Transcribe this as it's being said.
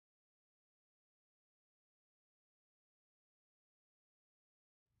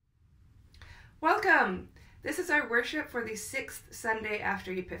Welcome! This is our worship for the 6th Sunday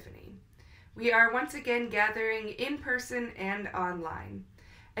after Epiphany. We are once again gathering in person and online.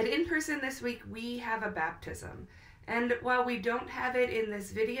 At in person this week, we have a baptism. And while we don't have it in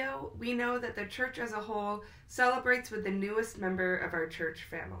this video, we know that the church as a whole celebrates with the newest member of our church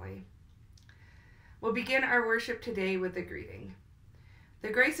family. We'll begin our worship today with the greeting. The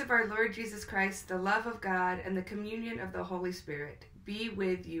grace of our Lord Jesus Christ, the love of God, and the communion of the Holy Spirit be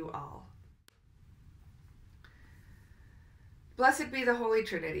with you all. Blessed be the Holy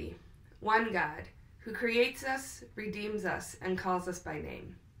Trinity, one God, who creates us, redeems us, and calls us by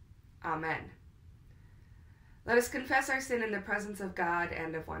name. Amen. Let us confess our sin in the presence of God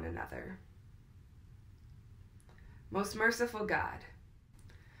and of one another. Most merciful God,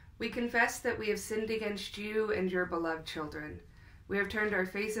 we confess that we have sinned against you and your beloved children. We have turned our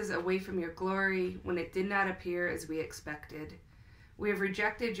faces away from your glory when it did not appear as we expected. We have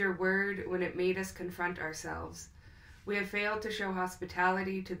rejected your word when it made us confront ourselves. We have failed to show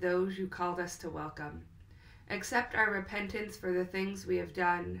hospitality to those you called us to welcome. Accept our repentance for the things we have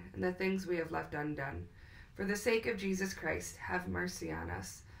done and the things we have left undone. For the sake of Jesus Christ, have mercy on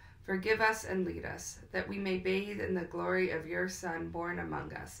us. Forgive us and lead us, that we may bathe in the glory of your Son born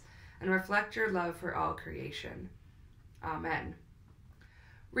among us, and reflect your love for all creation. Amen.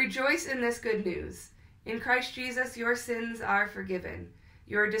 Rejoice in this good news. In Christ Jesus, your sins are forgiven.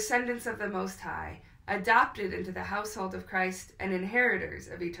 You are descendants of the Most High, adopted into the household of Christ, and inheritors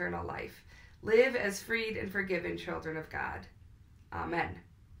of eternal life. Live as freed and forgiven children of God. Amen.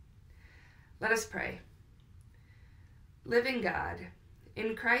 Let us pray. Living God,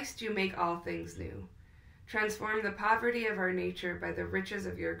 in Christ you make all things new. Transform the poverty of our nature by the riches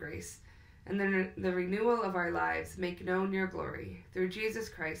of your grace, and the renewal of our lives make known your glory, through Jesus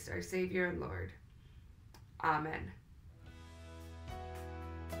Christ, our Savior and Lord. Amen.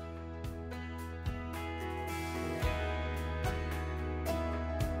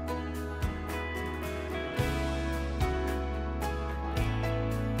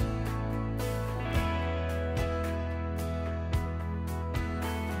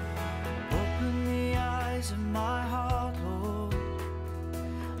 Of my heart, Lord,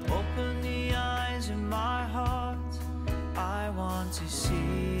 open the eyes of my heart. I want to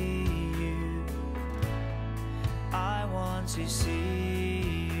see you. I want to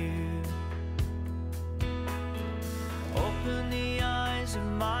see you. Open the eyes of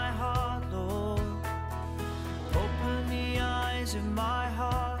my heart, Lord. Open the eyes of my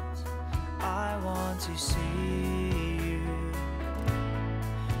heart. I want to see you.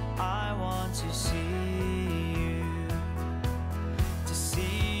 I want to see you.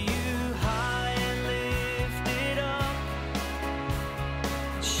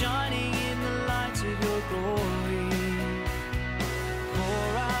 Shining in the light of your glory,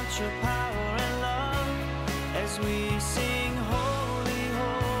 pour out your power and love as we sing holy,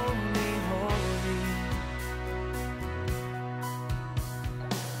 holy, holy.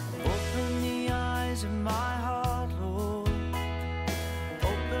 Open the eyes of my heart, Lord.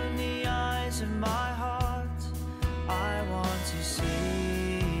 Open the eyes of my heart. I want to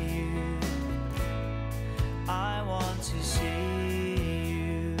see you. I want to see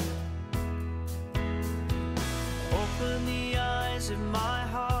you. Open the eyes of my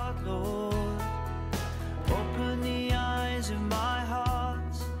heart, Lord. Open the eyes of my heart.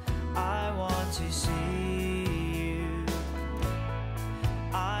 I want to see you.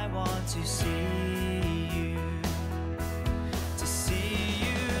 I want to see you. To see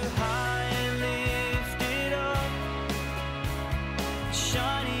you high and lifted up,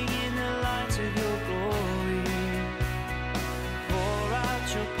 shining in the light of your glory. Pour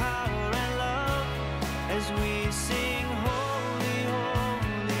out your power and love as we sing holy,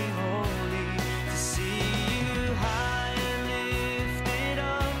 holy, holy. To see you high and lifted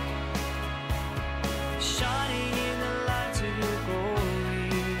up, shining in the light of your glory.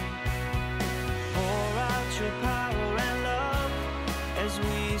 Pour out your power and love as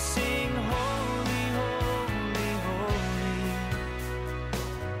we sing holy, holy, holy.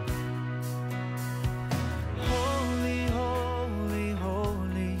 Holy, holy,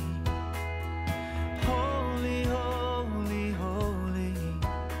 holy. Holy, holy, holy.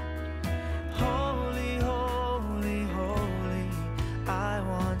 Holy, holy, holy. I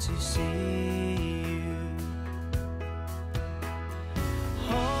want to see you.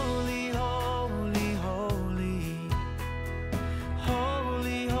 Holy, holy, holy.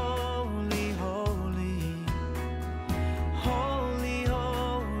 Holy, holy.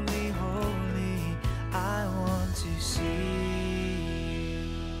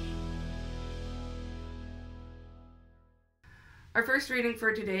 Our first reading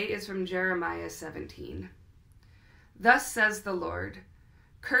for today is from Jeremiah 17. Thus says the Lord,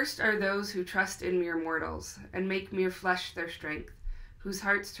 cursed are those who trust in mere mortals, and make mere flesh their strength, whose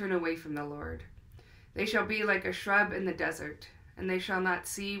hearts turn away from the Lord. They shall be like a shrub in the desert, and they shall not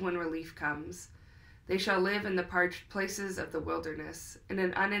see when relief comes. They shall live in the parched places of the wilderness, in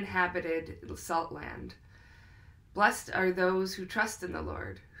an uninhabited salt land. Blessed are those who trust in the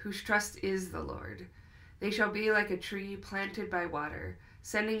Lord, whose trust is the Lord. They shall be like a tree planted by water,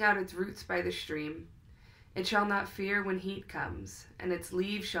 sending out its roots by the stream. It shall not fear when heat comes, and its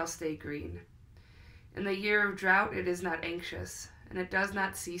leaves shall stay green. In the year of drought it is not anxious, and it does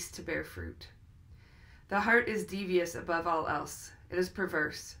not cease to bear fruit. The heart is devious above all else. It is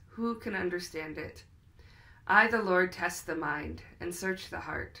perverse. Who can understand it? I, the Lord, test the mind, and search the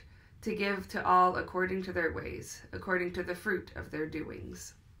heart, to give to all according to their ways, according to the fruit of their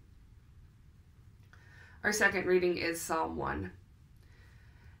doings. Our second reading is Psalm 1.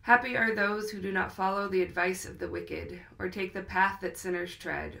 Happy are those who do not follow the advice of the wicked, or take the path that sinners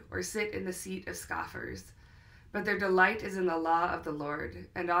tread, or sit in the seat of scoffers. But their delight is in the law of the Lord,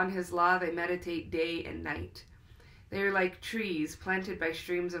 and on his law they meditate day and night. They are like trees planted by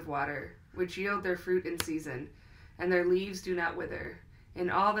streams of water, which yield their fruit in season, and their leaves do not wither.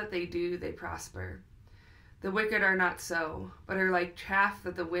 In all that they do, they prosper. The wicked are not so, but are like chaff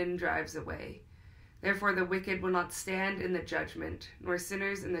that the wind drives away. Therefore the wicked will not stand in the judgment, nor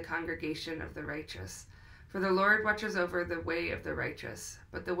sinners in the congregation of the righteous. For the Lord watches over the way of the righteous,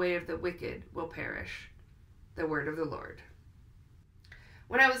 but the way of the wicked will perish. The word of the Lord.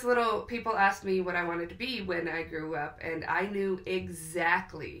 When I was little, people asked me what I wanted to be when I grew up, and I knew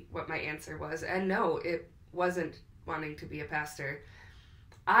exactly what my answer was. And no, it wasn't wanting to be a pastor.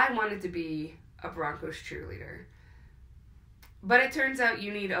 I wanted to be a Broncos cheerleader. But it turns out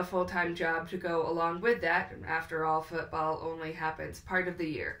you need a full-time job to go along with that. After all, football only happens part of the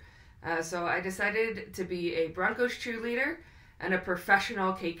year. So I decided to be a Broncos cheerleader and a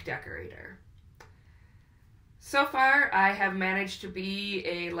professional cake decorator. So far, I have managed to be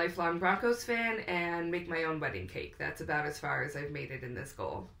a lifelong Broncos fan and make my own wedding cake. That's about as far as I've made it in this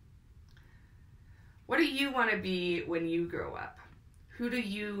goal. What do you want to be when you grow up? Who do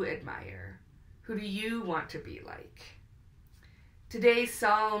you admire? Who do you want to be like? Today's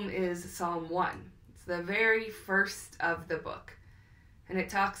psalm is Psalm 1. It's the very first of the book, and it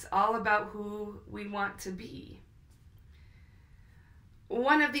talks all about who we want to be.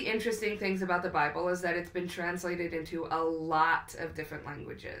 One of the interesting things about the Bible is that it's been translated into a lot of different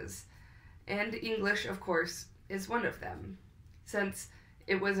languages, and English, of course, is one of them, since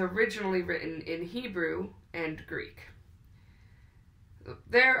it was originally written in Hebrew and Greek.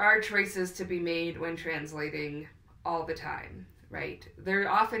 There are choices to be made when translating all the time. Right?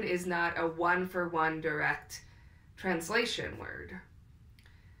 There often is not a one-for-one direct translation word.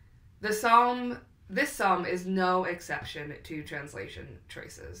 This psalm is no exception to translation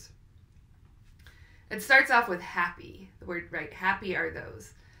choices. It starts off with happy, the word, right? Happy are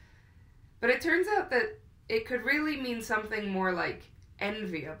those. But it turns out that it could really mean something more like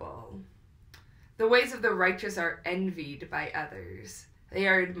enviable. The ways of the righteous are envied by others. They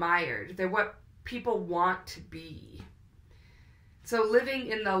are admired. They're what people want to be. So living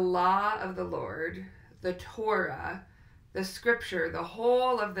in the law of the Lord, the Torah, the scripture, the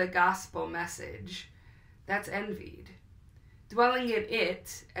whole of the gospel message, that's envied. Dwelling in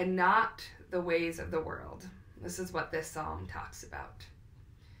it and not the ways of the world. This is what this psalm talks about.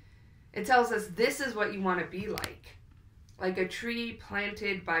 It tells us this is what you want to be like a tree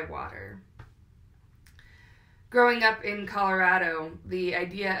planted by water. Growing up in Colorado, the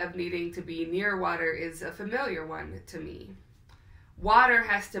idea of needing to be near water is a familiar one to me. Water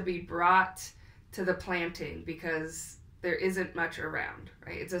has to be brought to the planting because there isn't much around,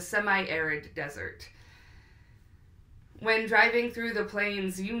 right? It's a semi-arid desert. When driving through the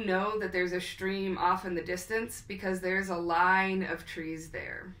plains, you know that there's a stream off in the distance because there's a line of trees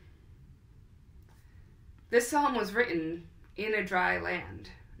there. This psalm was written in a dry land,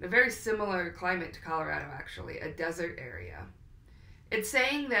 a very similar climate to Colorado, actually, a desert area. It's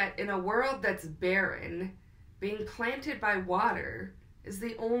saying that in a world that's barren, being planted by water is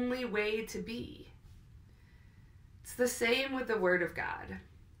the only way to be. It's the same with the Word of God.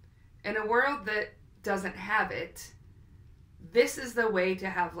 In a world that doesn't have it, this is the way to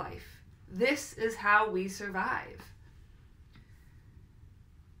have life. This is how we survive.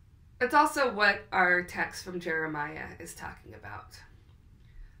 It's also what our text from Jeremiah is talking about.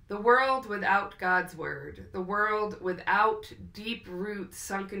 The world without God's word, the world without deep roots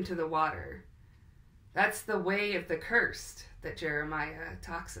sunk into the water, that's the way of the cursed that Jeremiah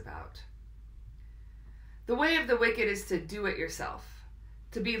talks about. The way of the wicked is to do it yourself,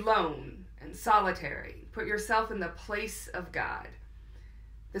 to be lone and solitary, put yourself in the place of God.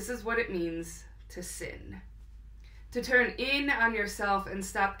 This is what it means to sin. To turn in on yourself and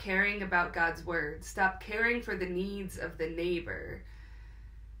stop caring about God's word. Stop caring for the needs of the neighbor.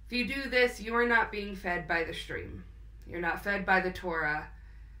 If you do this, you are not being fed by the stream. You're not fed by the Torah.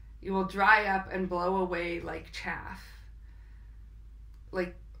 You will dry up and blow away like chaff.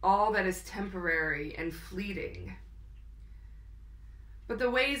 Like all that is temporary and fleeting. But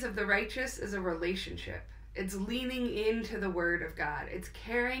the ways of the righteous is a relationship. It's leaning into the word of God. It's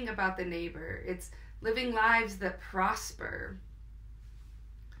caring about the neighbor. It's living lives that prosper.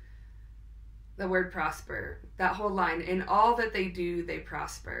 The word prosper, that whole line, in all that they do, they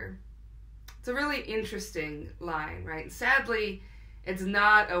prosper. It's a really interesting line, right? Sadly, it's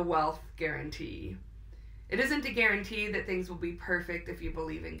not a wealth guarantee. It isn't a guarantee that things will be perfect if you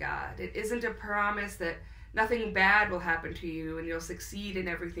believe in God. It isn't a promise that nothing bad will happen to you and you'll succeed in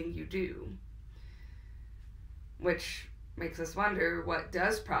everything you do. Which makes us wonder, what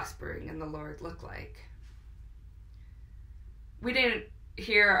does prospering in the Lord look like? We didn't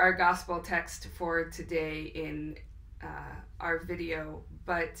hear our gospel text for today in our video,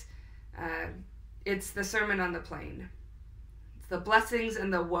 but it's the Sermon on the Plain. It's the blessings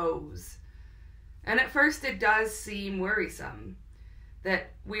and the woes. And at first it does seem worrisome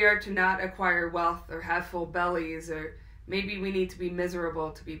that we are to not acquire wealth or have full bellies, or maybe we need to be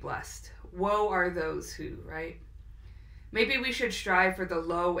miserable to be blessed. Woe are those who, right? Maybe we should strive for the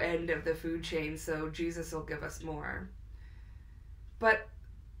low end of the food chain so Jesus will give us more. But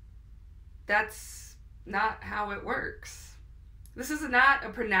that's not how it works. This is not a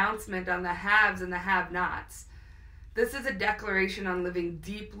pronouncement on the haves and the have-nots. This is a declaration on living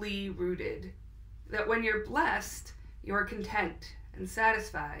deeply rooted, that when you're blessed, you're content and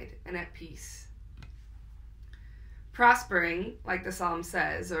satisfied and at peace. Prospering, like the psalm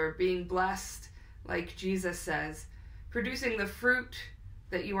says, or being blessed, like Jesus says, producing the fruit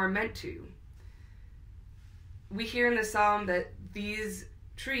that you are meant to. We hear in the psalm that these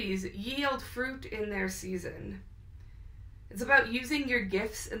trees yield fruit in their season. It's about using your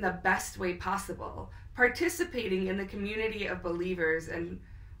gifts in the best way possible, participating in the community of believers, and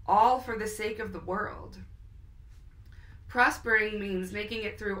all for the sake of the world. Prospering means making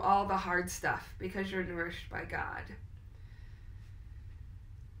it through all the hard stuff because you're nourished by God.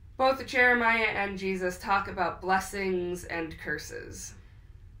 Both Jeremiah and Jesus talk about blessings and curses.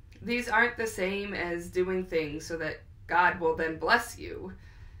 These aren't the same as doing things so that God will then bless you.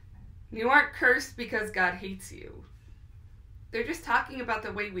 You aren't cursed because God hates you. They're just talking about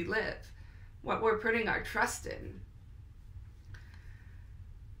the way we live, what we're putting our trust in.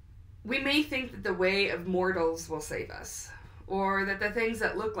 We may think that the way of mortals will save us, or that the things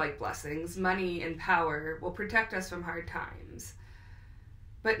that look like blessings, money and power, will protect us from hard times.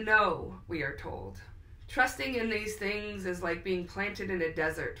 But no, we are told. Trusting in these things is like being planted in a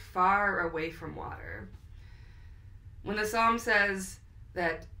desert, far away from water. When the psalm says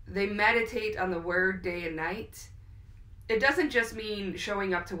that they meditate on the word day and night, it doesn't just mean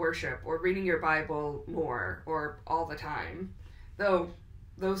showing up to worship or reading your Bible more or all the time, though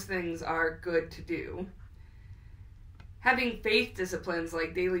those things are good to do. Having faith disciplines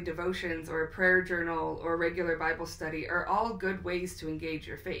like daily devotions or a prayer journal or regular Bible study are all good ways to engage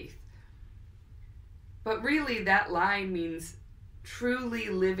your faith. But really, that line means truly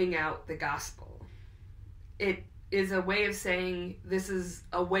living out the gospel. It is a way of saying this is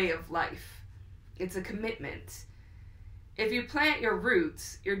a way of life. It's a commitment. If you plant your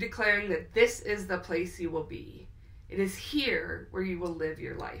roots, you're declaring that this is the place you will be. It is here where you will live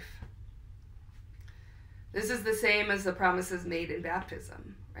your life. This is the same as the promises made in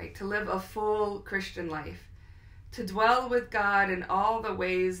baptism, right? To live a full Christian life, to dwell with God in all the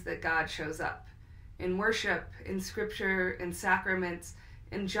ways that God shows up, in worship, in scripture, in sacraments,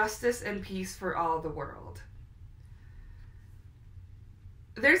 in justice and peace for all the world.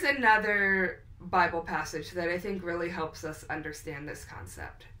 There's another Bible passage that I think really helps us understand this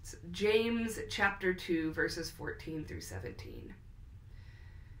concept. It's James chapter 2, verses 14 through 17.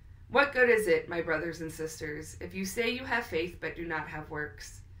 What good is it, my brothers and sisters, if you say you have faith but do not have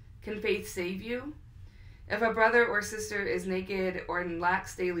works? Can faith save you? If a brother or sister is naked or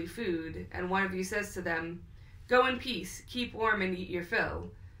lacks daily food, and one of you says to them, "Go in peace, keep warm and eat your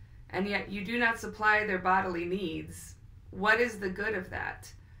fill," and yet you do not supply their bodily needs, what is the good of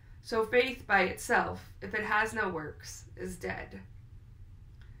that? So faith by itself, if it has no works, is dead.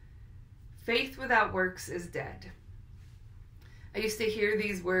 Faith without works is dead. I used to hear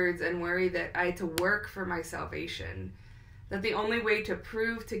these words and worry that I had to work for my salvation, that the only way to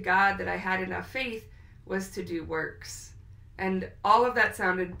prove to God that I had enough faith was to do works. And all of that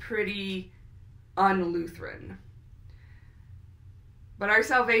sounded pretty un-Lutheran. But our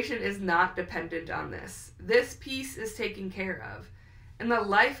salvation is not dependent on this. This piece is taken care of in the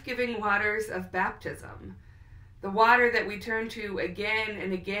life-giving waters of baptism, the water that we turn to again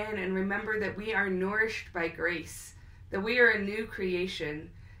and again and remember that we are nourished by grace, that we are a new creation,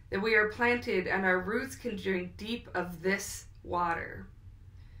 that we are planted and our roots can drink deep of this water.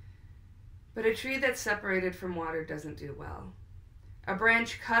 But a tree that's separated from water doesn't do well. A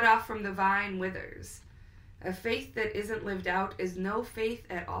branch cut off from the vine withers. A faith that isn't lived out is no faith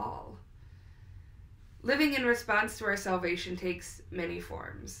at all. Living in response to our salvation takes many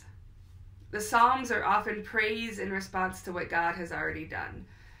forms. The Psalms are often praise in response to what God has already done,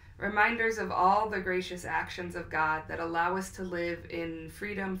 reminders of all the gracious actions of God that allow us to live in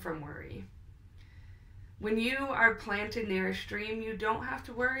freedom from worry. When you are planted near a stream, you don't have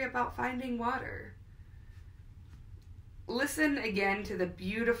to worry about finding water. Listen again to the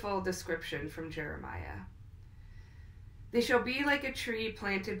beautiful description from Jeremiah. They shall be like a tree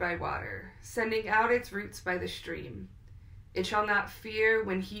planted by water, sending out its roots by the stream. It shall not fear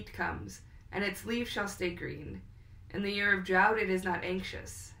when heat comes, and its leaves shall stay green. In the year of drought it is not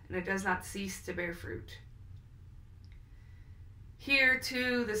anxious, and it does not cease to bear fruit. Here,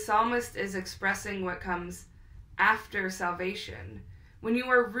 too, the psalmist is expressing what comes after salvation. When you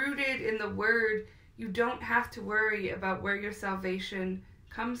are rooted in the Word, you don't have to worry about where your salvation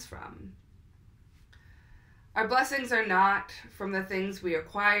comes from. Our blessings are not from the things we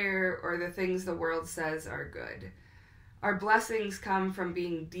acquire or the things the world says are good. Our blessings come from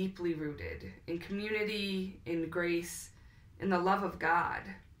being deeply rooted in community, in grace, in the love of God.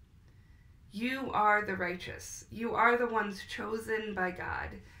 You are the righteous. You are the ones chosen by God.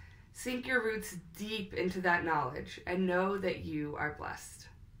 Sink your roots deep into that knowledge and know that you are blessed.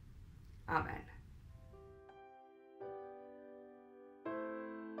 Amen.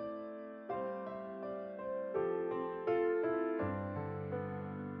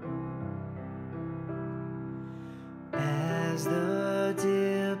 As the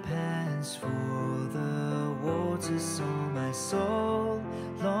deer pants for the waters, so my soul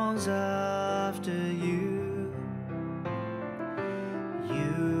longs after you.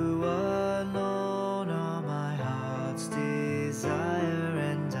 You alone are my heart's desire,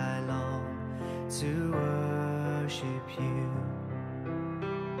 and I long to worship you.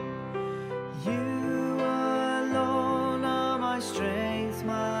 You alone are my strength,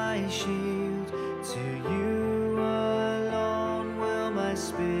 my shield. To you alone will my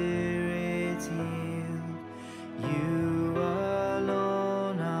spirit yield. You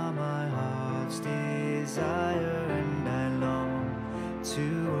alone are my heart's desire, and I long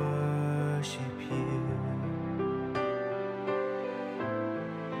to worship you.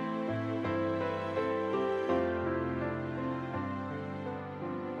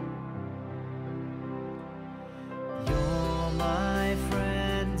 You're my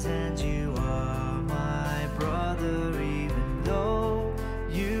friend and you are my brother, even though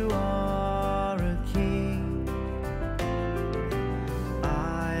you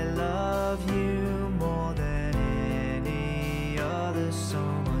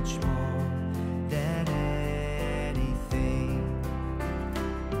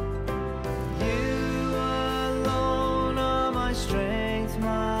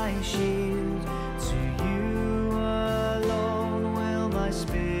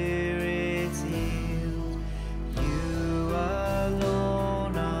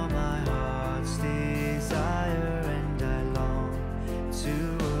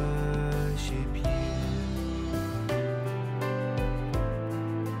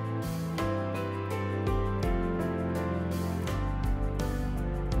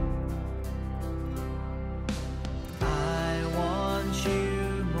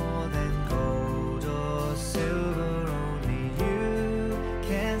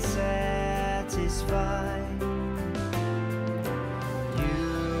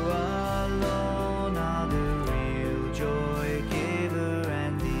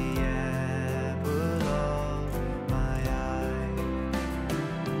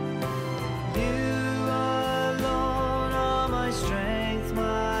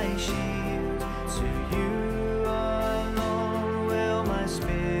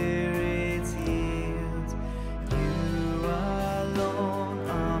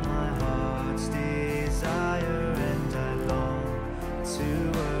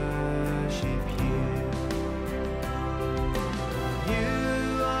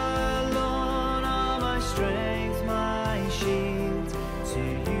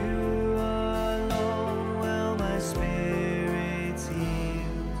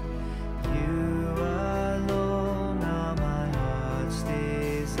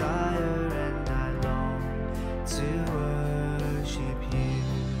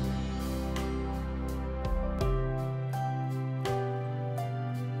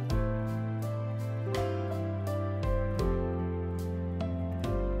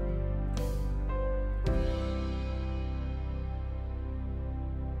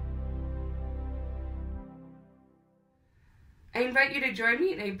invite you to join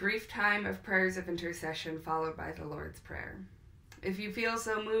me in a brief time of prayers of intercession followed by the Lord's Prayer. If you feel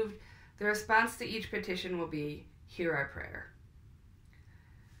so moved, the response to each petition will be, "Hear our prayer."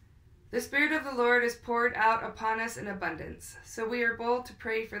 The Spirit of the Lord is poured out upon us in abundance, so we are bold to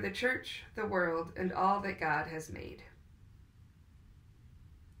pray for the church, the world, and all that God has made.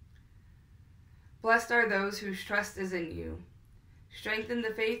 Blessed are those whose trust is in you. Strengthen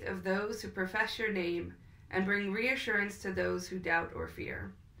the faith of those who profess your name, and bring reassurance to those who doubt or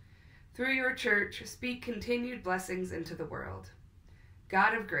fear. Through your church, speak continued blessings into the world.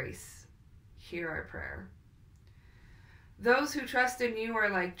 God of grace, hear our prayer. Those who trust in you are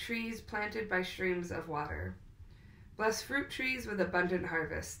like trees planted by streams of water. Bless fruit trees with abundant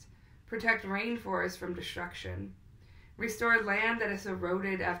harvest. Protect rainforests from destruction. Restore land that is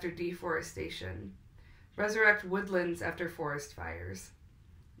eroded after deforestation. Resurrect woodlands after forest fires.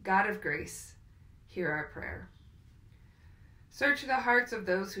 God of grace, hear our prayer. Search the hearts of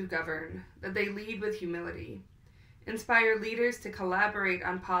those who govern, that they lead with humility. Inspire leaders to collaborate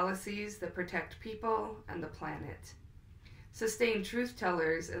on policies that protect people and the planet. Sustain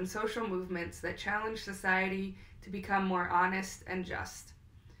truth-tellers and social movements that challenge society to become more honest and just.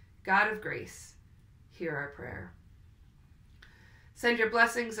 God of grace, hear our prayer. Send your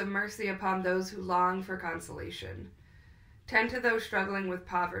blessings of mercy upon those who long for consolation. Tend to those struggling with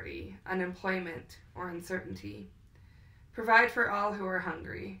poverty, unemployment, or uncertainty. Provide for all who are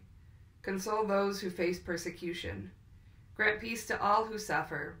hungry. Console those who face persecution. Grant peace to all who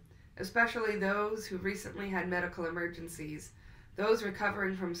suffer, especially those who recently had medical emergencies, those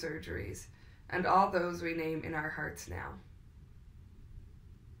recovering from surgeries, and all those we name in our hearts now.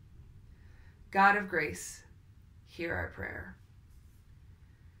 God of grace, hear our prayer.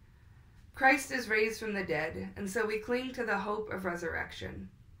 Christ is raised from the dead, and so we cling to the hope of resurrection.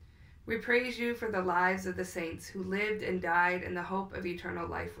 We praise you for the lives of the saints who lived and died in the hope of eternal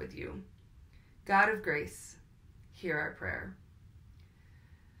life with you. God of grace, hear our prayer.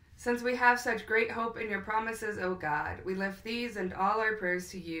 Since we have such great hope in your promises, O God, we lift these and all our prayers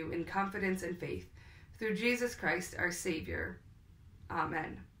to you in confidence and faith, through Jesus Christ, our Savior.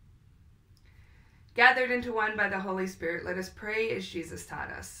 Amen. Gathered into one by the Holy Spirit, let us pray as Jesus taught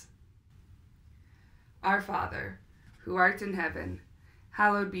us. Our Father, who art in heaven,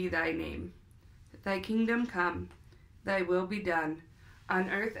 hallowed be thy name. Thy kingdom come, thy will be done, on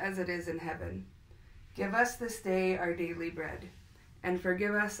earth as it is in heaven. Give us this day our daily bread, and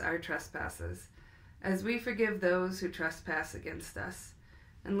forgive us our trespasses, as we forgive those who trespass against us.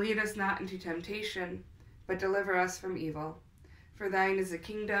 And lead us not into temptation, but deliver us from evil. For thine is the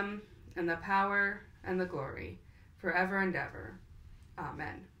kingdom, and the power, and the glory, forever and ever.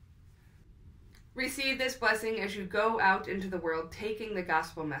 Amen. Receive this blessing as you go out into the world, taking the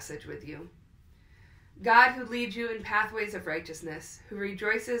gospel message with you. God, who leads you in pathways of righteousness, who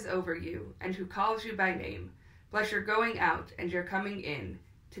rejoices over you, and who calls you by name, bless your going out and your coming in,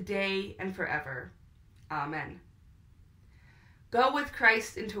 today and forever. Amen. Go with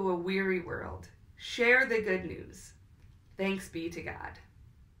Christ into a weary world. Share the good news. Thanks be to God.